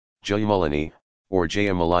Jayamalini, or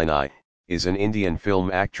Jayamalini, is an Indian film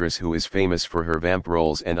actress who is famous for her vamp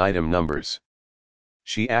roles and item numbers.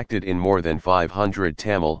 She acted in more than 500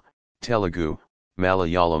 Tamil, Telugu,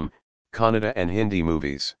 Malayalam, Kannada and Hindi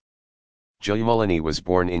movies. Jayamalini was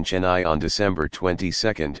born in Chennai on December 22,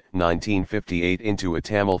 1958 into a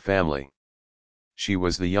Tamil family. She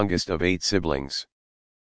was the youngest of 8 siblings.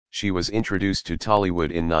 She was introduced to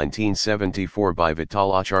Tollywood in 1974 by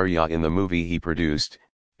Vittalacharya in the movie he produced,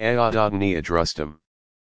 Ayadadani Adrustam.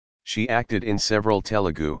 She acted in several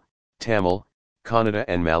Telugu, Tamil, Kannada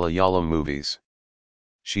and Malayalam movies.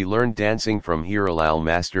 She learned dancing from Heeralal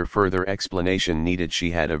Master. Further explanation needed. She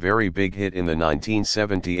had a very big hit in the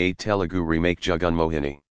 1978 Telugu remake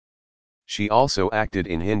Jaganmohini. She also acted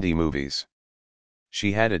in Hindi movies.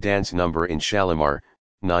 She had a dance number in Shalimar,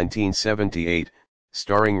 1978,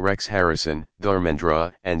 starring Rex Harrison,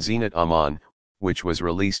 Dharmendra and Zeenat Aman, which was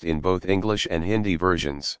released in both English and Hindi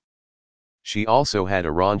versions. She also had a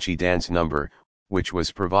raunchy dance number, which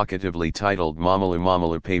was provocatively titled Mamalu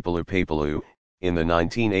Mamalu Papalu Papalu, in the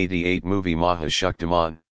 1988 movie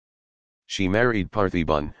Mahashaktiman. She married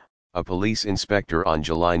Parthiban, a police inspector, on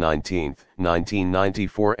July 19,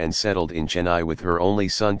 1994 and settled in Chennai with her only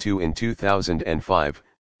son too. In 2005,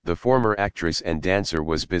 the former actress and dancer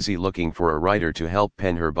was busy looking for a writer to help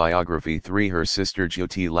pen her biography 3. Her sister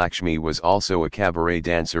Jyoti Lakshmi was also a cabaret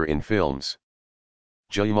dancer in films.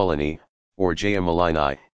 Jayamalini, or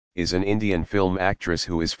Jayamalini, is an Indian film actress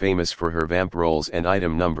who is famous for her vamp roles and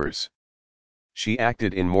item numbers. She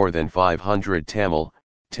acted in more than 500 Tamil,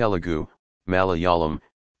 Telugu, Malayalam,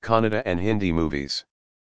 Kannada and Hindi movies.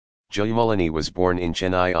 Jayamalini was born in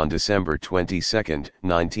Chennai on December 22,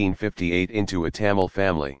 1958 into a Tamil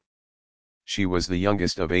family. She was the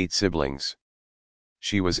youngest of 8 siblings.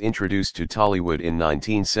 She was introduced to Tollywood in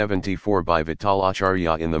 1974 by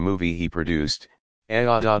Vittalacharya in the movie he produced,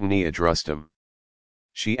 Ayadadani Adrustam.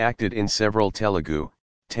 She acted in several Telugu,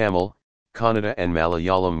 Tamil, Kannada and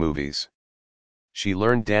Malayalam movies. She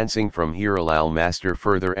learned dancing from Heeralal Master.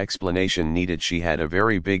 Further explanation needed. She had a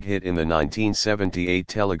very big hit in the 1978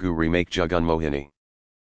 Telugu remake Jaganmohini.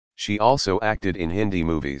 She also acted in Hindi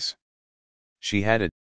movies. She had a